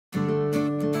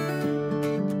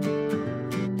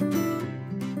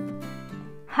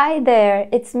Hi there,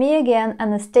 it's me again,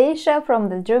 Anastasia from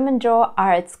the Dream&Draw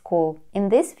Art School. In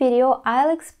this video, I'll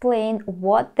explain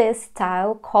what this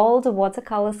style called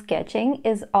watercolor sketching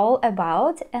is all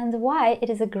about and why it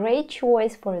is a great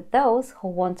choice for those who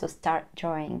want to start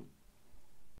drawing.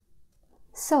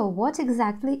 So, what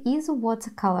exactly is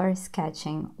watercolor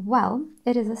sketching? Well,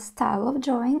 it is a style of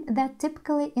drawing that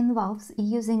typically involves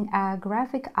using a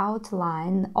graphic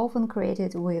outline, often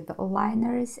created with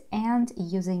liners, and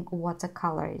using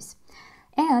watercolors.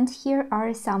 And here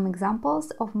are some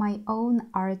examples of my own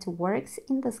artworks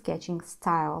in the sketching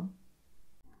style.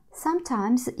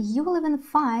 Sometimes you will even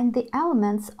find the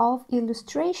elements of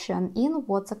illustration in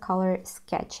watercolor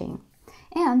sketching.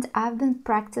 And I've been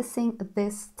practicing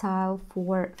this style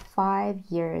for 5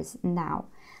 years now.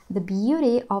 The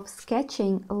beauty of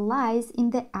sketching lies in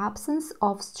the absence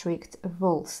of strict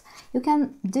rules. You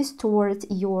can distort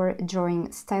your drawing,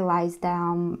 stylize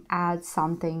them, add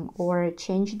something, or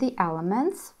change the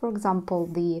elements, for example,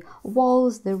 the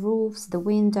walls, the roofs, the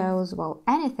windows, well,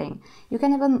 anything. You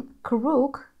can even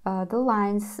crook the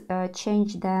lines,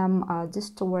 change them,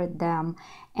 distort them,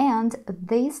 and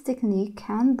this technique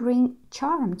can bring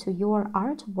charm to your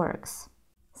artworks.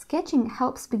 Sketching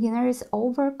helps beginners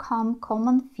overcome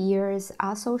common fears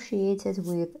associated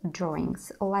with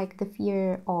drawings, like the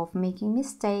fear of making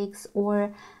mistakes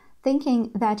or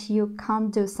thinking that you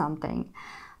can't do something.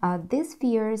 These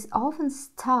fears often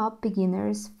stop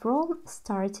beginners from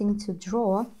starting to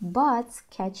draw, but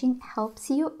sketching helps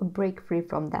you break free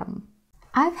from them.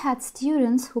 I've had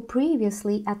students who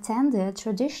previously attended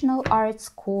traditional art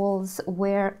schools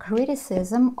where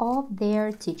criticism of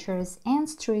their teachers and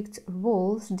strict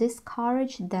rules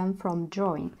discouraged them from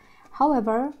drawing.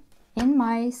 However, in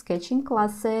my sketching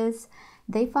classes,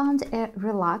 they found a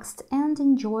relaxed and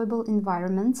enjoyable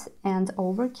environment and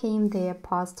overcame their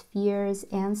past fears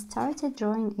and started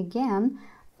drawing again,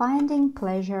 finding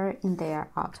pleasure in their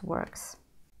artworks.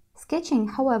 Sketching,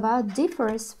 however,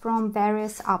 differs from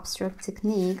various abstract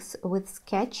techniques. With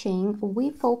sketching,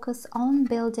 we focus on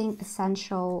building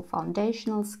essential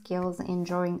foundational skills in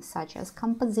drawing such as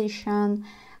composition,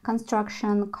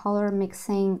 construction, color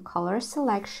mixing, color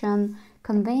selection,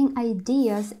 conveying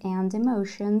ideas and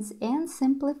emotions, and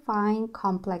simplifying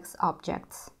complex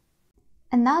objects.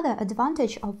 Another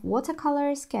advantage of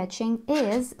watercolor sketching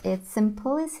is its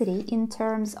simplicity in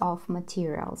terms of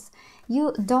materials.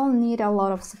 You don't need a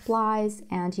lot of supplies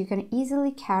and you can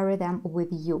easily carry them with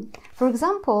you. For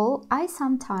example, I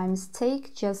sometimes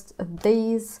take just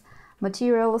these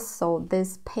materials, so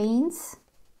these paints,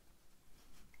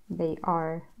 they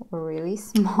are really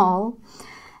small,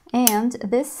 and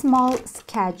this small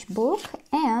sketchbook,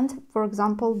 and for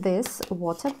example this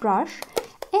water brush,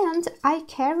 and I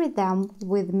carry them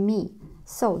with me,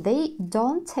 so they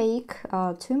don't take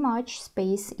too much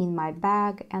space in my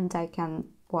bag, and I can,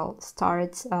 well,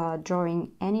 start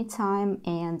drawing anytime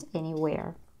and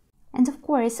anywhere. And of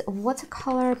course,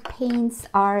 watercolor paints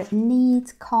are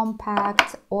neat,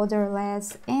 compact,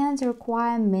 odorless, and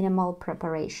require minimal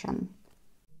preparation.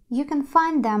 You can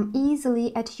find them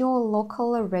easily at your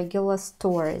local regular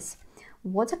stores.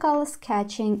 Watercolor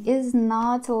sketching is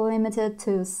not limited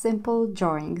to simple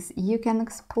drawings. You can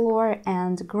explore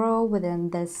and grow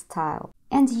within this style.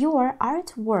 And your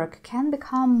artwork can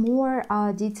become more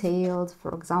detailed.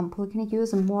 For example, you can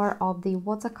use more of the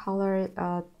watercolor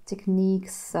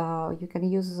techniques. You can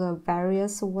use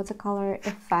various watercolor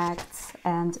effects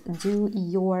and do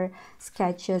your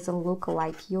sketches look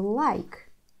like you like.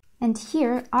 And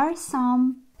here are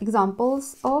some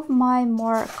examples of my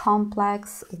more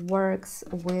complex works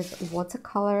with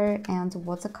watercolor and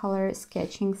watercolor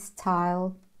sketching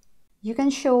style. You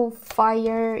can show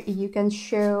fire, you can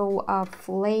show a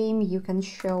flame, you can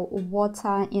show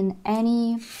water in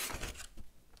any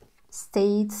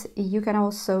state. You can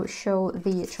also show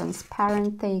the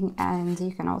transparent thing, and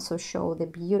you can also show the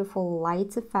beautiful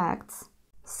light effects.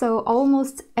 So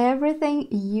almost everything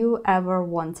you ever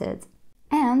wanted.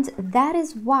 And that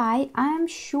is why I'm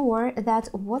sure that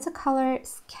watercolor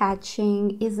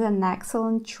sketching is an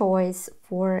excellent choice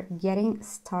for getting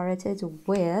started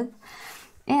with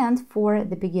and for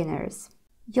the beginners.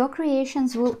 Your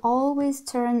creations will always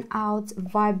turn out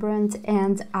vibrant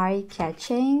and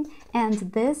eye-catching, and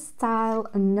this style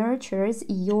nurtures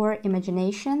your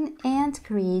imagination and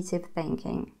creative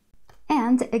thinking.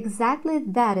 And exactly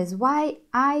that is why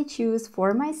I choose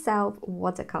for myself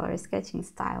watercolor sketching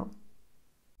style.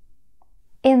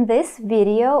 In this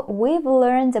video, we've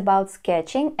learned about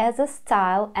sketching as a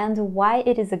style and why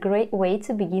it is a great way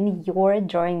to begin your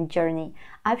drawing journey.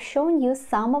 I've shown you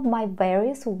some of my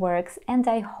various works and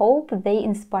I hope they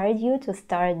inspired you to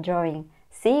start drawing.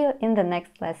 See you in the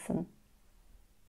next lesson.